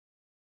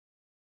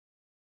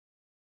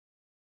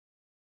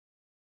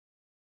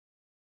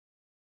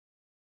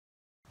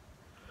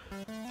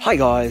Hi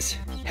guys,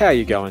 how are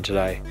you going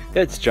today?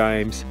 It's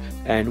James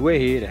and we're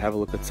here to have a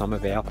look at some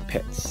of our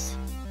pets.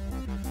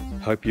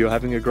 Hope you're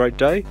having a great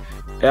day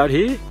out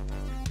here.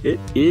 It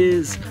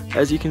is,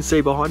 as you can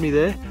see behind me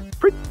there,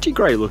 pretty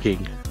grey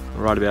looking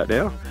right about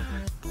now.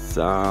 It's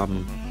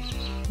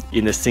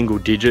in the single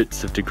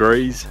digits of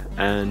degrees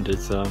and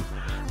it's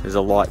there's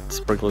a light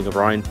sprinkling of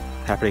rain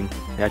happening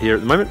out here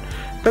at the moment,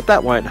 but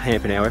that won't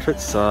hamper our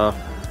efforts.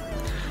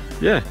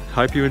 Yeah,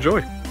 hope you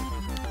enjoy.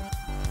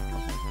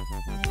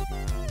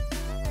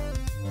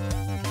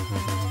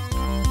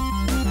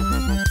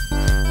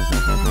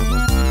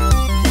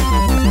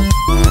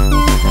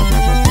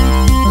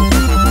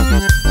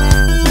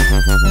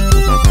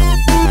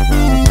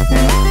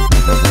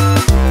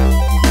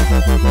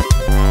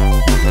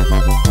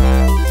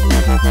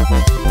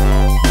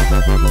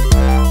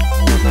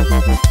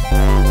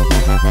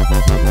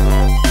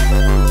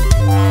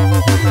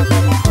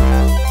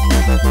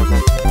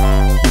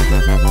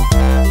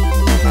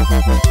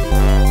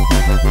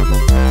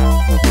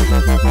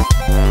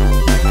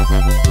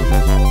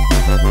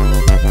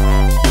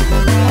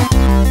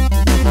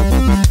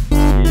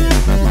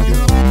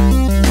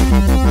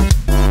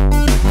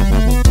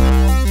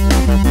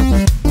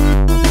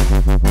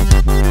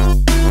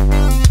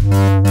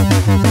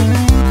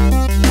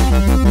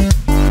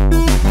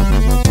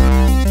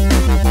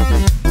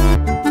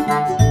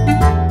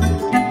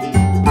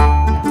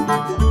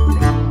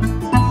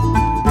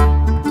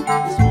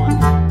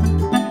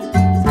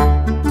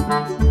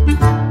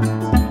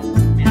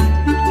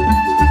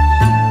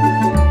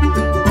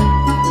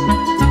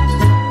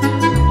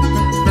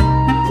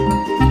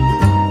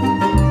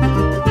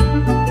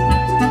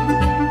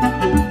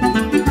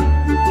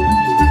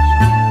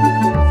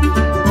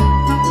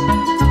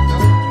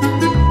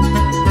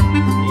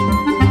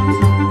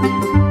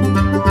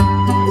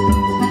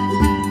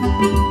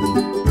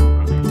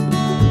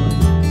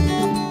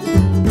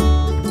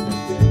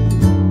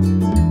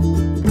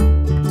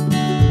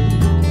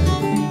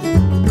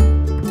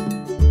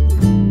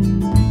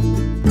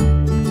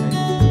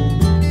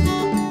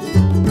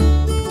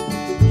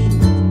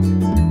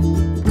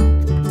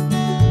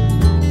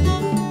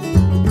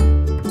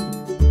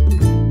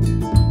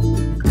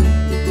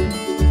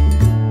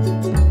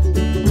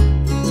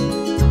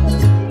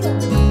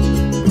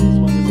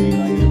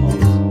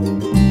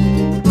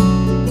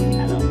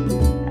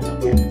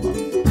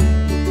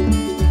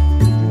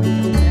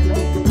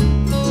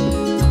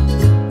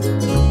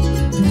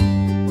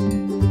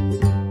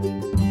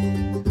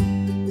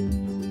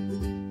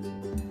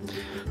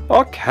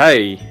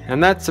 Okay,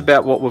 and that's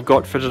about what we've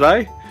got for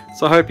today.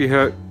 So I hope you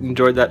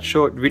enjoyed that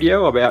short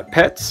video about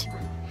pets.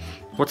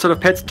 What sort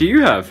of pets do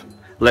you have?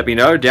 Let me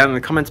know down in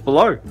the comments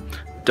below.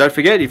 Don't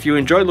forget, if you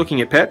enjoy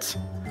looking at pets,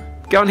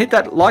 go and hit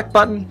that like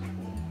button.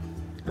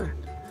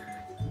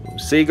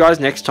 See you guys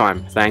next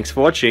time. Thanks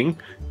for watching.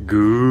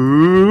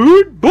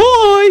 Goodbye!